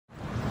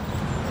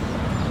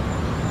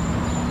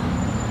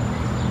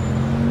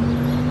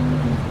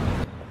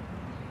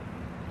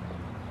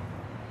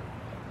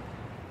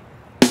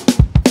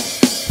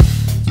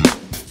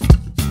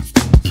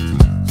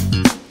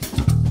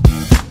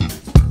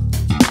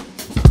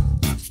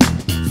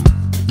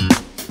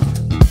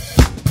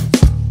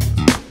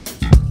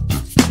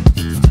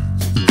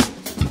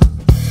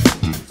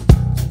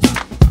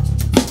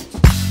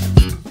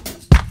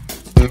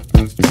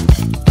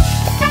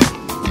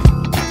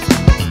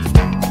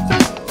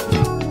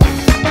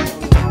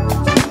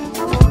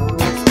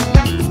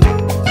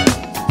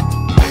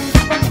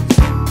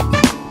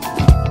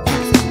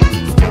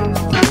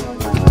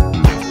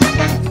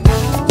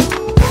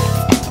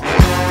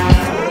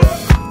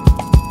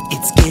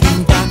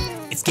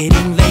It's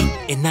getting late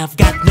and I've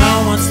got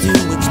no words to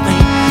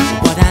explain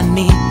what I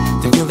need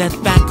to feel that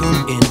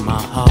vacuum in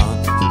my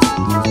heart.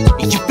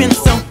 You've been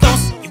so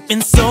close, you've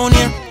been so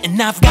near,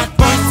 and I've got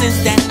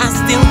voices that I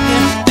still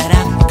hear that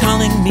are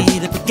calling me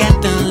to forget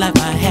the life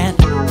I had.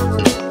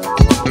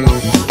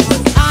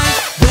 I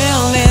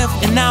will live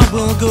and I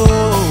will go.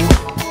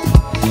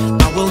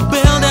 I will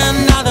build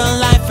another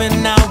life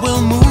and I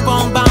will move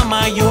on by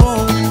my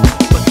own.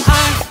 But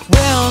I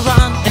will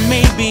run and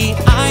maybe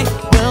I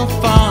will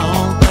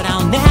fall, but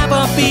I'll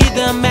never be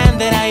the man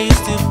that I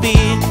used to be.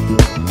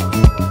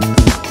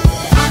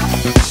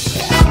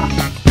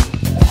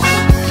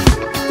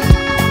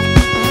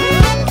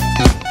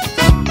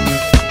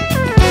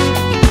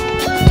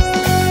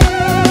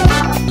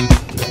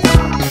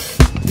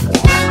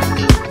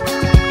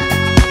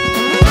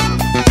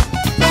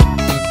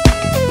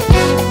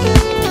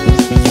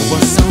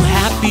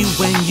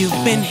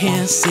 You've been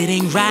here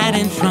sitting right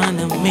in front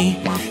of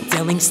me,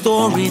 telling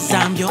stories.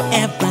 I'm your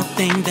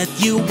everything that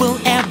you will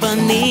ever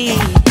need.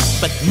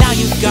 But now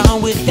you've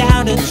gone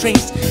without a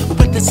trace,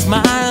 with a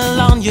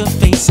smile on your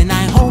face, and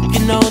I hope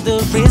you know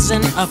the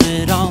reason of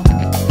it all.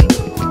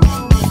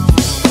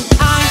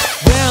 I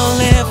will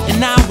live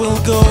and I will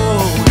go.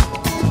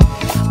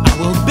 I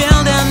will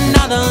build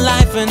another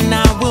life and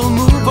I will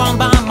move on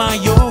by my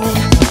own.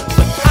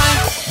 But I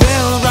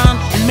will run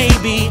and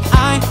maybe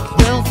I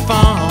will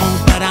fall,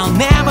 but I'll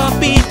never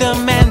be the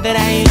man that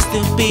I used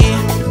to be.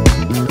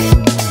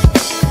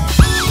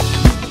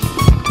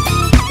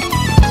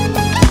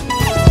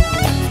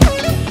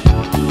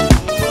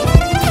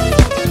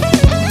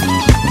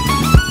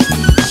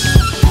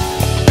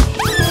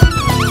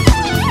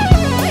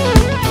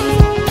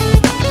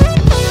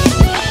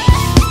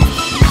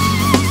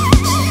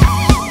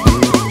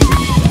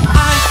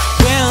 I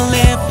will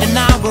live and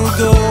I will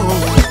go.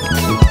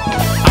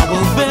 I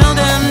will build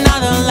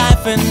another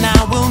life and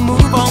I will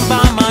move on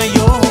by my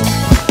own.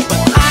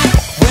 But I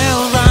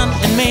will run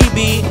and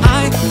maybe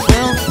I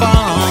will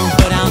fall,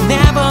 but I'll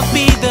never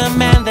be the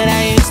man that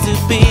I used to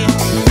be.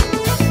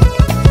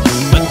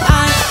 But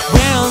I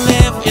will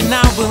live and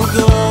I will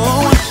go.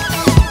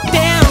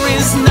 There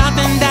is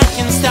nothing that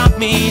can stop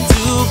me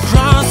to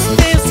cross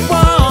this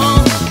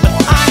wall. But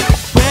I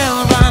will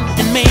run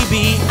and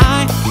maybe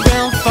I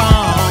will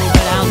fall,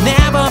 but I'll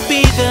never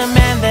be the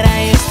man that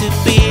I used to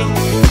be.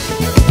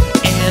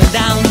 And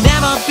I'll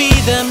never be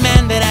the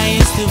man that I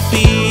used to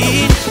be.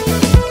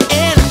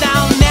 And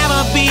I'll never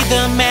be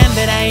the man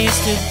that I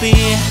used to be.